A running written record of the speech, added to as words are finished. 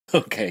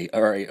Okay,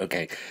 alright,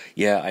 okay.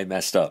 Yeah, I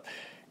messed up.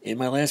 In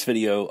my last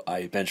video,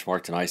 I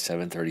benchmarked an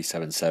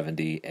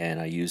i7-3770 and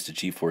I used a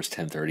GeForce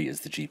 1030 as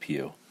the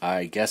GPU.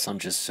 I guess I'm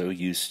just so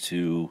used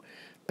to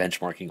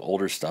benchmarking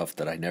older stuff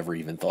that I never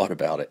even thought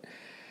about it.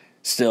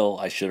 Still,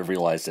 I should have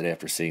realized it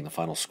after seeing the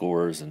final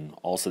scores and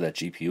also that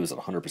GPU is at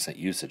 100%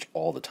 usage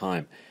all the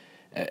time.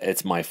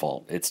 It's my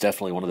fault. It's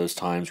definitely one of those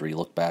times where you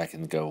look back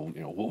and go,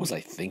 what was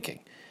I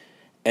thinking?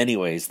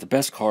 Anyways, the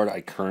best card I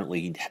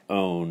currently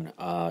own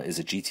is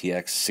a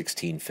GTX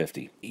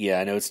 1650. Yeah,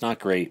 I know it's not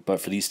great,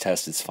 but for these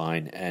tests it's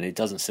fine, and it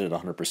doesn't sit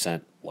at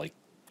 100% like,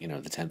 the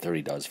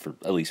 1030 does, for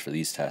at least for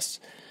these tests.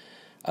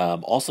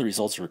 Also, the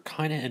results are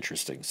kind of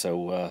interesting,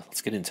 so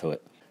let's get into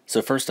it.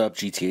 So first up,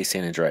 GTA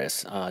San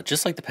Andreas.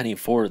 Just like the Pentium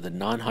 4, the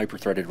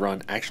non-hyper-threaded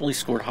run actually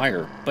scored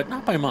higher, but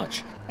not by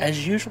much.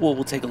 As usual,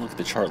 we'll take a look at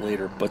the chart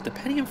later, but the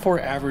Pentium 4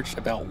 averaged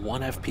about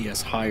 1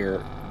 FPS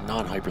higher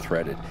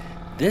non-hyper-threaded.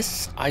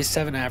 This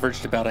i7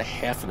 averaged about a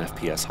half an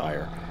FPS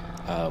higher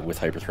with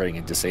hyperthreading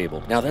and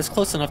disabled. Now that's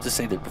close enough to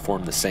say they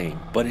performed the same,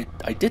 but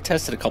I did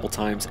test it a couple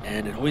times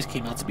and it always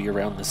came out to be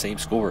around the same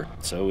score,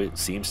 so it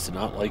seems to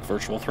not like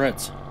virtual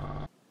threads.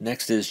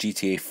 Next is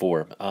GTA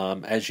 4.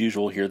 As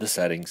usual, here are the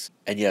settings.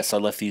 And yes, I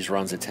left these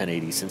runs at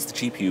 1080 since the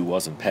GPU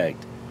wasn't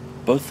pegged.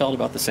 Both felt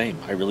about the same.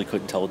 I really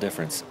couldn't tell a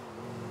difference.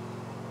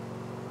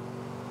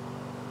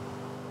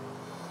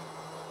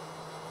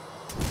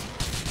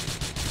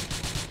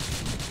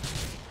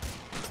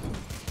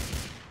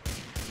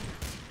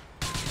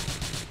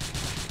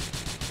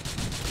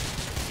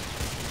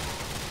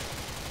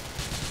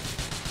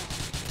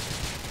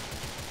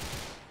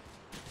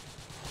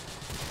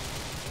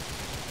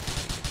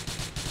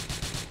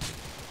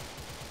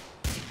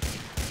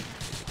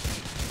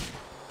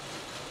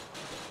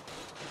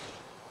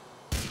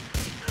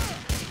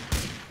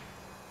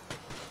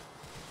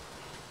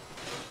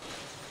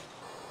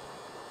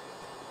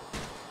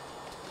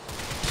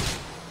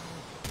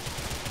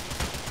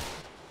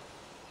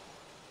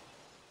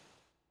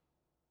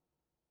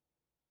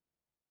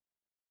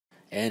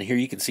 And here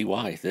you can see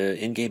why. The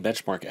in-game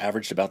benchmark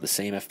averaged about the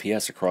same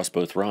FPS across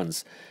both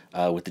runs,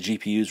 with the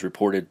GPU's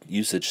reported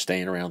usage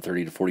staying around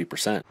 30 to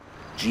 40%.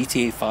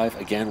 GTA 5,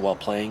 again, while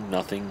playing,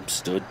 nothing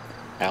stood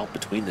out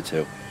between the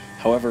two.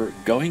 However,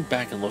 going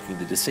back and looking,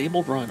 the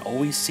disabled run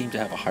always seemed to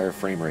have a higher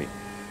frame rate.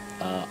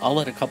 I'll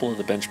let a couple of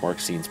the benchmark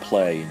scenes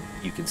play, and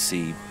you can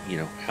see,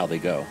 how they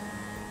go.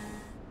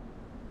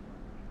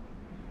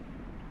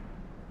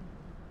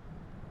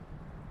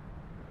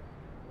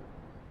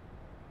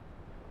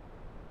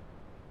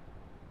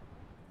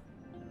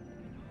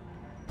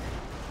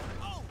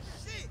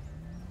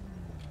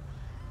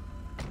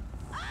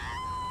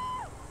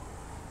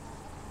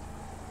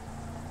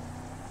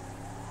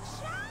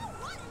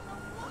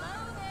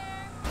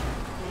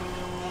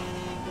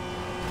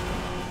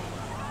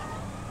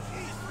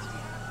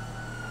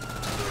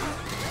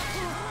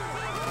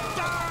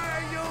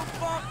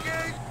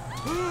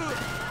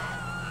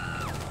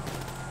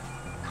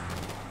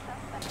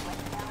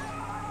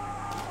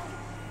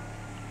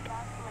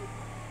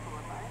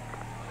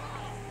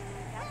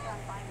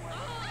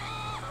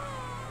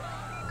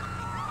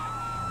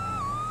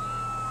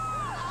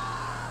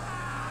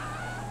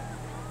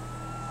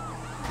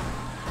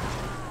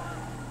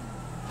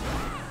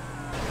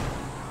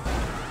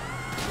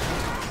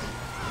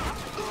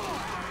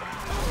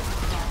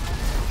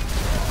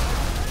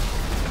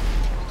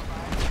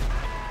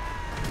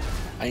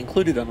 I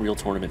included Unreal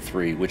Tournament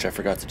 3, which I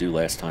forgot to do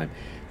last time.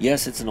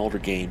 Yes, it's an older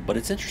game, but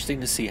it's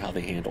interesting to see how they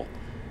handle.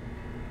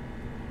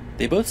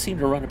 They both seem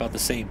to run about the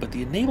same, but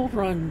the enabled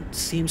run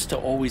seems to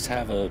always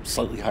have a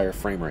slightly higher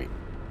frame rate.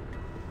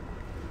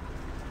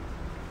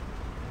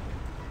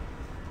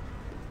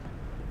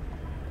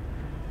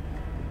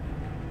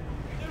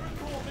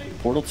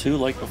 Portal 2,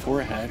 like before,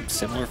 had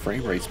similar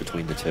frame rates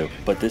between the two,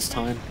 but this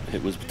time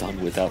it was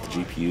done without the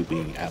GPU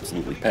being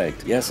absolutely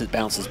pegged. Yes, it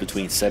bounces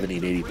between 70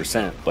 and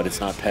 80%, but it's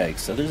not pegged,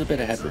 so there's a bit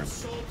of headroom.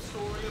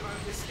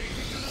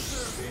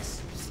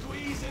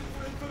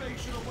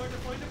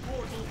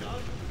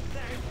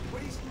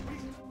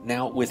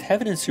 Now, with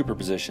Heaven and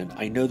Superposition,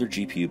 I know they're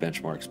GPU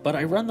benchmarks, but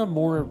I run them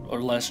more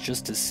or less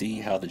just to see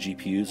how the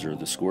GPUs or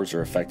the scores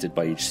are affected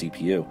by each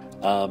CPU.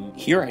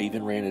 Here I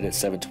even ran it at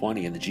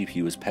 720 and the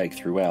GPU is pegged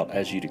throughout,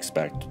 as you'd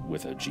expect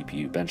with a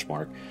GPU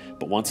benchmark,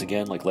 but once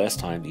again, like last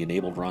time, the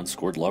enabled run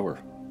scored lower.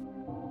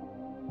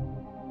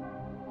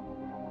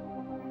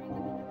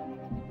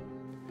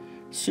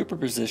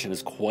 Superposition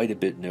is quite a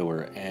bit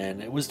newer,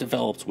 and it was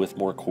developed with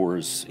more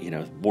cores,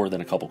 more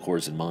than a couple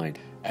cores in mind.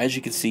 As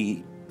you can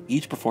see,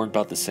 each performed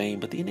about the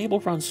same, but the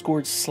enabled run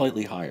scored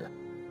slightly higher.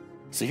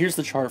 So here's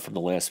the chart from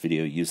the last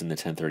video using the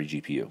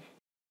 1030 GPU.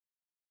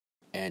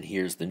 And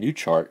here's the new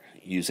chart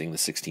using the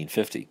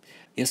 1650.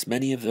 Yes,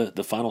 many of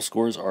the final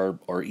scores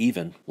are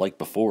even, like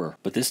before,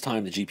 but this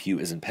time the GPU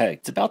isn't pegged.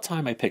 It's about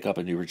time I pick up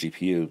a newer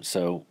GPU,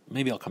 so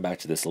maybe I'll come back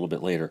to this a little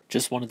bit later.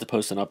 Just wanted to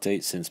post an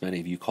update since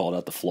many of you called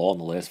out the flaw in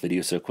the last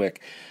video so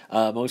quick.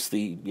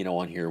 Mostly,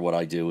 on here what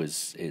I do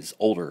is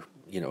older,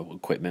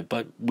 equipment,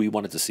 but we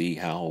wanted to see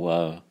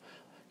how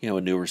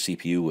a newer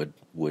CPU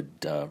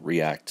would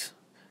react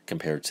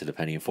compared to the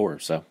Pentium 4.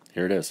 So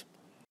here it is.